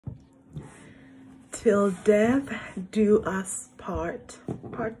Till Death Do Us Part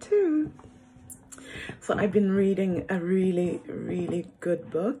 2. So I've been reading a really good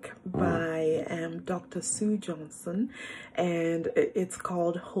book by Dr. Sue Johnson, and it's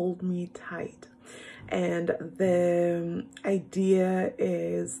called Hold Me Tight. And the idea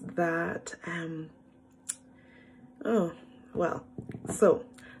is that so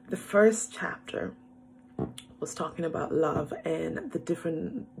the first chapter was talking about love and the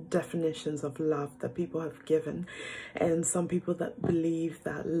different definitions of love that people have given, and some people that believe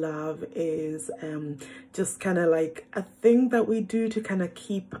that love is just kind of like a thing that we do to kind of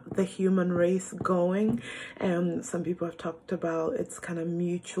keep the human race going. Some people have talked about it's kind of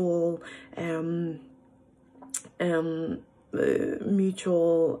mutual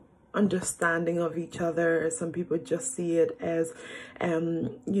mutual understanding of each other. Some people just see it as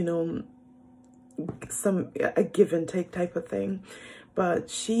you know, a give and take type of thing. But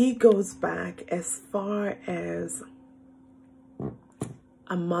she goes back as far as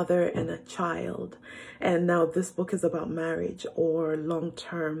a mother and a child. And now this book is about marriage or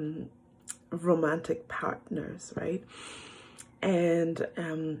long-term romantic partners, right? And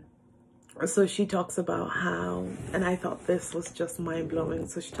so she talks about how, and I thought this was just mind-blowing.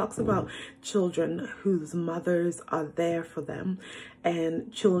 So she talks about children whose mothers are there for them,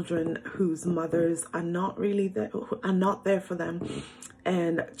 and children whose mothers are not really there, are not there for them,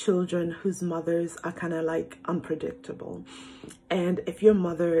 and children whose mothers are kind of like unpredictable. And if your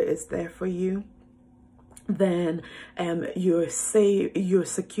mother is there for you, then you're safe, you're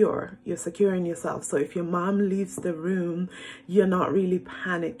secure in yourself. So if your mom leaves the room, you're not really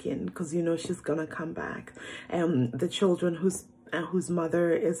panicking because you know she's gonna come back. The children whose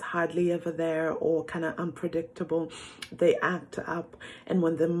mother is hardly ever there or kind of unpredictable, they act up, and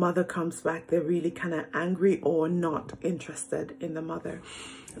when the mother comes back, they're really kind of angry or not interested in the mother.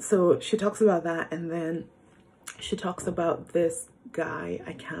 So she talks about that, and then she talks about this guy,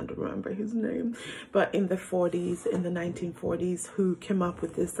 I can't remember his name, but in the 1940s, who came up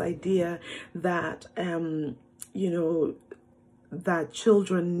with this idea that you know, that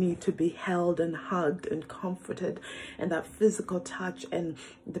children need to be held and hugged and comforted, and that physical touch and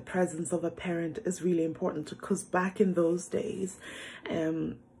the presence of a parent is really important, because back in those days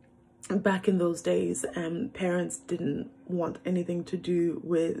parents didn't want anything to do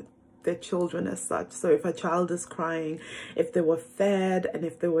with their children as such. So if a child is crying, if they were fed and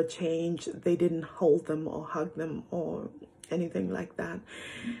if they were changed, they didn't hold them or hug them or anything like that.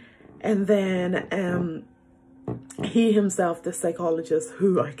 And then he himself, the psychologist,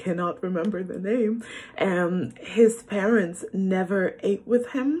 who I cannot remember the name, his parents never ate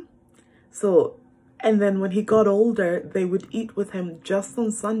with him. So, and then when he got older, they would eat with him just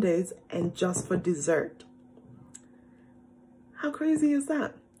on Sundays and just for dessert. How crazy is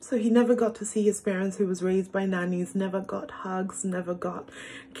that? So he never got to see his parents. He was raised by nannies, never got hugs, never got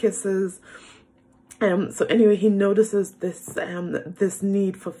kisses. So anyway, he notices this this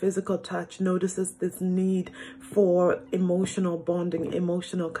need for physical touch, notices this need for emotional bonding,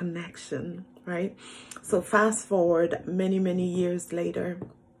 emotional connection, right? So fast forward many years later,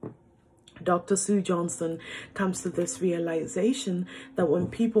 Dr. Sue Johnson comes to this realization that when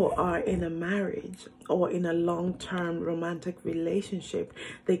people are in a marriage or in a long-term romantic relationship,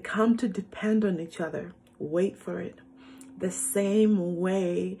 they come to depend on each other. Wait for it. The same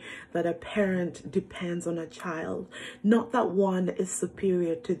way that a parent depends on a child. Not that one is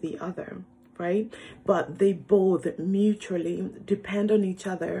superior to the other, right? But they both mutually depend on each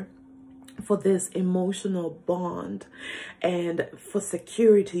other for this emotional bond and for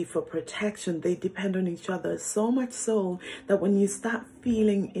security, for protection. They depend on each other so much so that when you start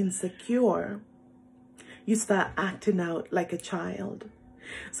feeling insecure, you start acting out like a child.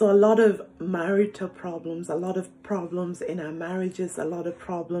 So a lot of marital problems, a lot of problems in our marriages, a lot of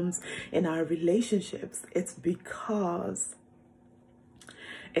problems in our relationships, it's because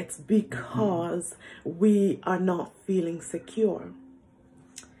we are not feeling secure.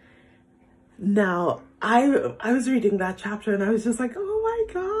 Now, I was reading that chapter and I was just like, oh my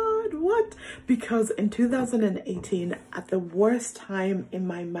God, what? Because in 2018, at the worst time in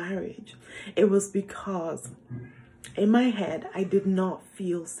my marriage, it was because in my head, I did not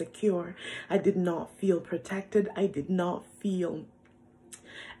feel secure. I did not feel protected. I did not feel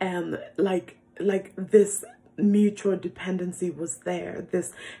like this mutual dependency was there.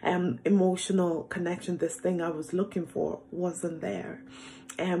 This emotional connection, this thing I was looking for, wasn't there.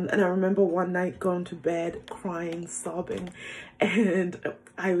 And I remember one night going to bed crying, sobbing, and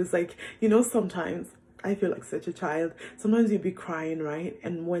I was like, you know, sometimes I feel like such a child. Sometimes you'd be crying, right?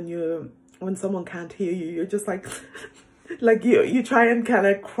 And when someone can't hear you, you're just like you try and kind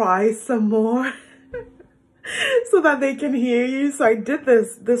of cry some more. so that they can hear you. So I did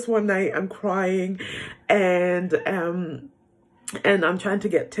this one night. I'm crying, and I'm trying to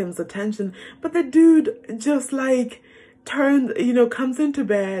get Tim's attention, but the dude just like turns, you know, comes into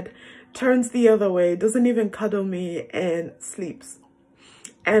bed, turns the other way, doesn't even cuddle me, and sleeps.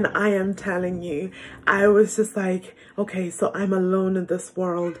 And I am telling you, I was just like, okay, so I'm alone in this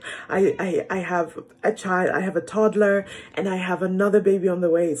world. I have a child, I have a toddler, and I have another baby on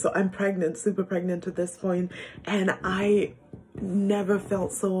the way. So I'm pregnant, super pregnant at this point, and I never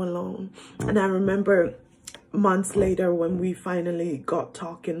felt so alone. And I remember months later when we finally got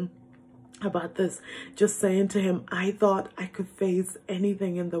talking about this, just saying to him, I thought I could face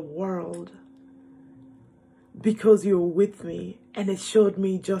anything in the world because you were with me. And it showed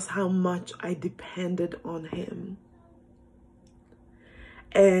me just how much I depended on him.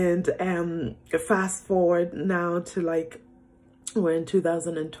 And fast forward now to like, we're in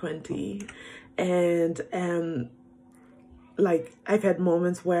 2020, and like I've had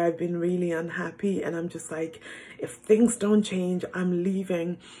moments where I've been really unhappy, and I'm just like, if things don't change, I'm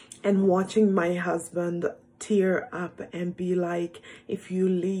leaving. And watching my husband tear up and be like, if you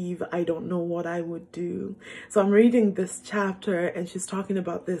leave, I don't know what I would do. So I'm reading this chapter, and she's talking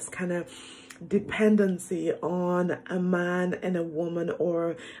about this kind of dependency on a man and a woman,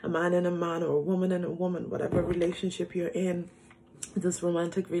 or a man and a man, or a woman and a woman, whatever relationship you're in, this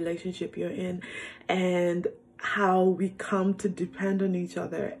romantic relationship you're in, and how we come to depend on each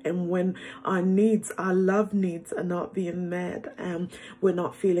other. And when our needs, our love needs, are not being met, we're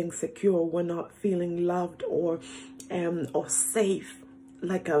not feeling secure, we're not feeling loved or safe,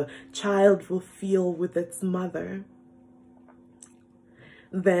 like a child will feel with its mother,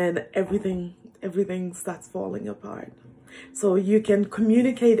 then everything starts falling apart. So you can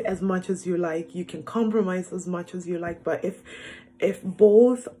communicate as much as you like, you can compromise as much as you like, but if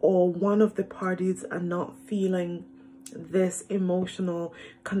both or one of the parties are not feeling this emotional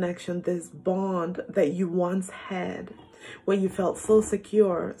connection, this bond that you once had, where you felt so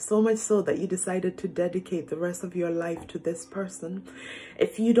secure, so much so that you decided to dedicate the rest of your life to this person,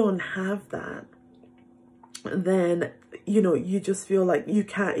 if you don't have that, then, you know, you just feel like you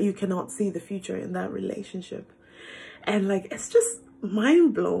cannot see the future in that relationship. And like, it's just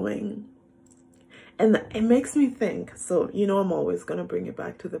mind-blowing. And it makes me think, so, you know, I'm always going to bring it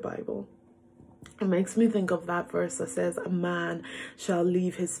back to the Bible. It makes me think of that verse that says, a man shall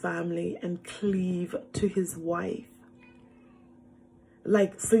leave his family and cleave to his wife.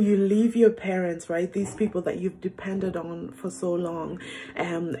 Like, so you leave your parents, right? These people that you've depended on for so long,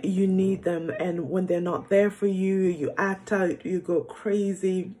 you need them. And when they're not there for you, you act out, you go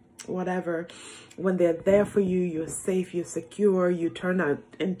crazy, whatever. When they're there for you, you're safe, you're secure, you turn out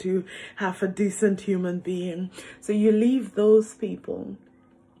into half a decent human being. So you leave those people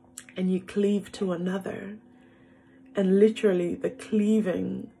and you cleave to another. And literally the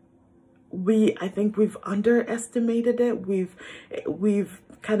cleaving, I think we've underestimated it. We've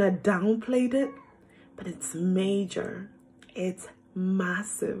kind of downplayed it, but it's major. It's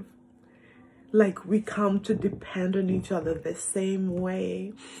massive. Like, we come to depend on each other the same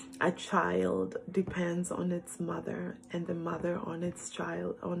way a child depends on its mother, and the mother on its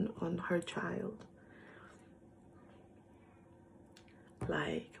child, on her child.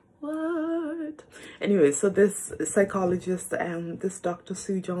 Like, what? Anyway, so this psychologist, this Dr.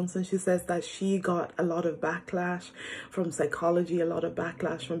 Sue Johnson, she says that she got a lot of backlash from psychology, a lot of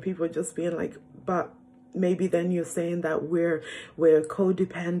backlash from people just being like, but maybe then you're saying that we're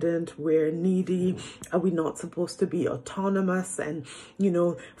codependent, we're needy, are we not supposed to be autonomous and, you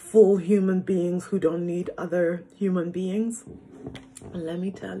know, full human beings who don't need other human beings? Let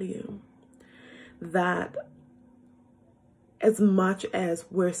me tell you that as much as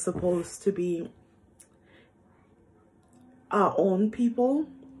we're supposed to be our own people,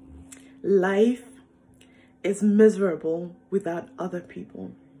 life is miserable without other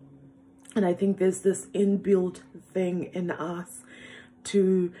people. And I think there's this inbuilt thing in us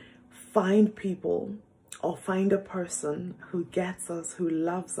to find people or find a person who gets us, who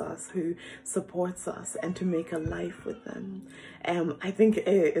loves us, who supports us, and to make a life with them. I think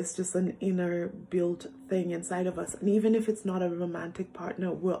it's just an inner built thing inside of us. And even if it's not a romantic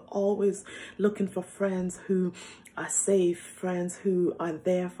partner, we're always looking for friends who are safe, friends who are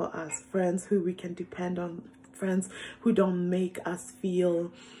there for us, friends who we can depend on, friends who don't make us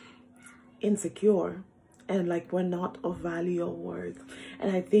feel insecure and like we're not of value or worth.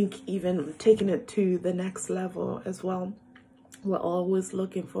 And I think even taking it to the next level as well, we're always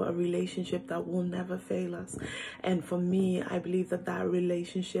looking for a relationship that will never fail us. And for me, I believe that that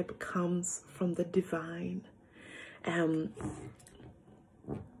relationship comes from the divine. The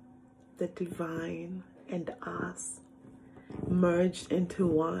divine and us merged into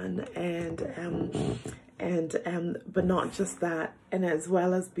one, but not just that, and as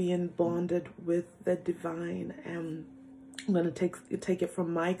well as being bonded with the divine. I'm going to take it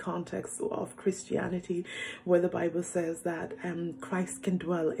from my context of Christianity, where the Bible says that Christ can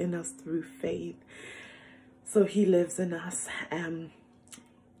dwell in us through faith. So he lives in us,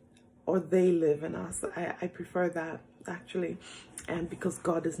 or they live in us. I prefer that, actually, because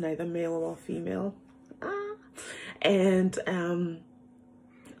God is neither male or female. And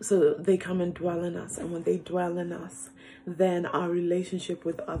so they come and dwell in us, and when they dwell in us, then our relationship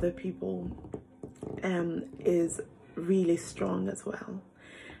with other people is really strong as well.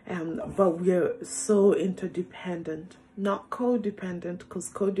 But we're so interdependent, not codependent, because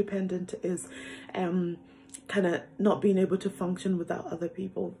codependent is kind of not being able to function without other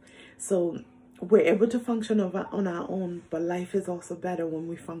people. So we're able to function on our own, but life is also better when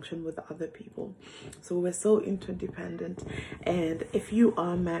we function with other people. So we're so interdependent. And if you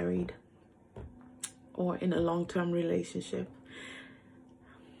are married or in a long-term relationship,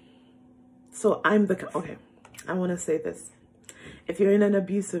 so okay, I want to say this. If you're in an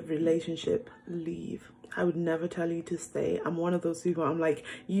abusive relationship, leave. I would never tell you to stay. I'm one of those people. I'm like,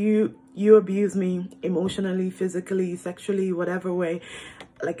 you abuse me emotionally, physically, sexually, whatever way,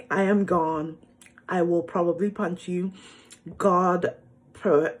 like, I am gone. I will probably punch you. God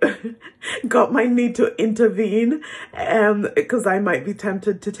might need to intervene, because I might be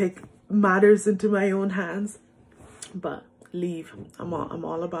tempted to take matters into my own hands. But leave. I'm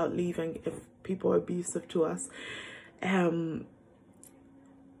all about leaving if people are abusive to us.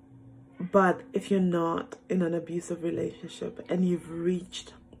 But if you're not in an abusive relationship and you've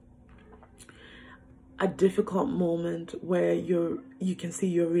reached a difficult moment where you can see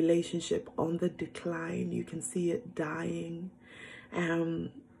your relationship on the decline, you can see it dying,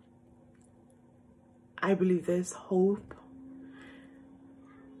 I believe there's hope.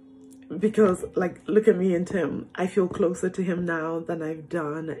 Because, like, look at me and Tim. I feel closer to him now than I've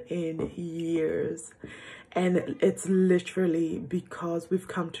done in years. And it's literally because we've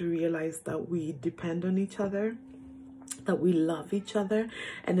come to realize that we depend on each other, that we love each other,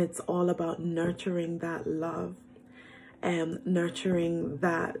 and it's all about nurturing that love and nurturing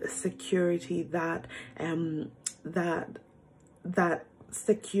that security, that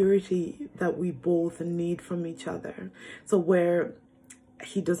security that we both need from each other. So where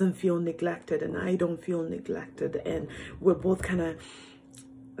he doesn't feel neglected and I don't feel neglected, and we're both kind of,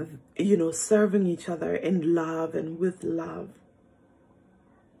 you know, serving each other in love and with love.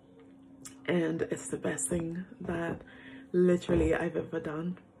 And it's the best thing that literally I've ever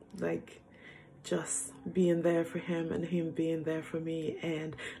done. Like, just being there for him and him being there for me.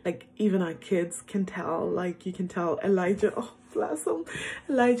 And like, even our kids can tell, like, you can tell Elijah, oh bless him,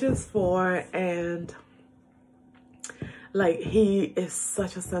 Elijah's 4, and like, he is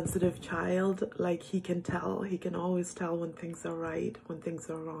such a sensitive child. Like, he can always tell when things are right, when things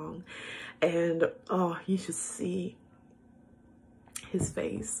are wrong. And oh, you should see his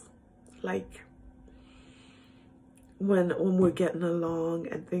face, like, when we're getting along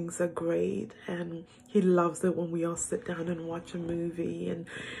and things are great. And he loves it when we all sit down and watch a movie and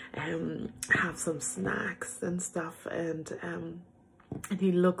have some snacks and stuff. And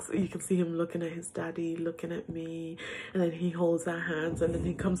he looks, you can see him looking at his daddy, looking at me, and then he holds our hands, and then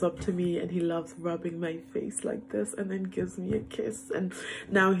he comes up to me and he loves rubbing my face like this, and then gives me a kiss. And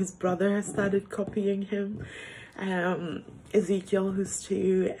now his brother has started copying him, Ezekiel, who's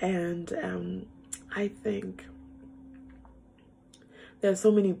 2. And I think there's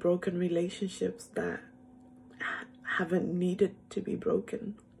so many broken relationships that haven't needed to be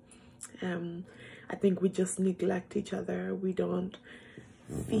broken. I think we just neglect each other. We don't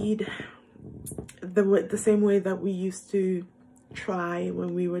feed the same way that we used to try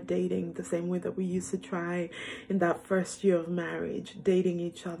when we were dating, the same way that we used to try in that first year of marriage, dating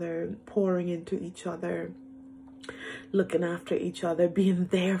each other, pouring into each other, looking after each other, being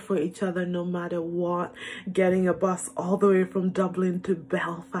there for each other no matter what, getting a bus all the way from Dublin to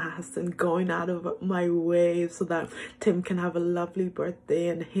Belfast and going out of my way so that Tim can have a lovely birthday,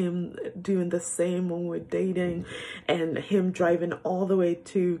 and him doing the same when we're dating, and him driving all the way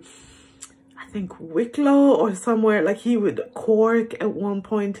to, I think, Wicklow or somewhere. Like, he would Cork at one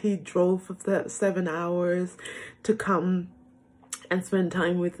point. He drove for 7 hours to come and spend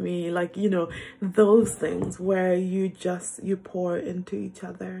time with me. Like, you know, those things where you pour into each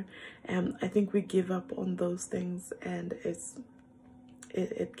other. And I think we give up on those things, and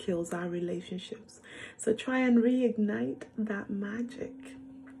it kills our relationships. So try and reignite that magic.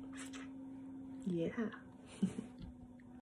 Yeah.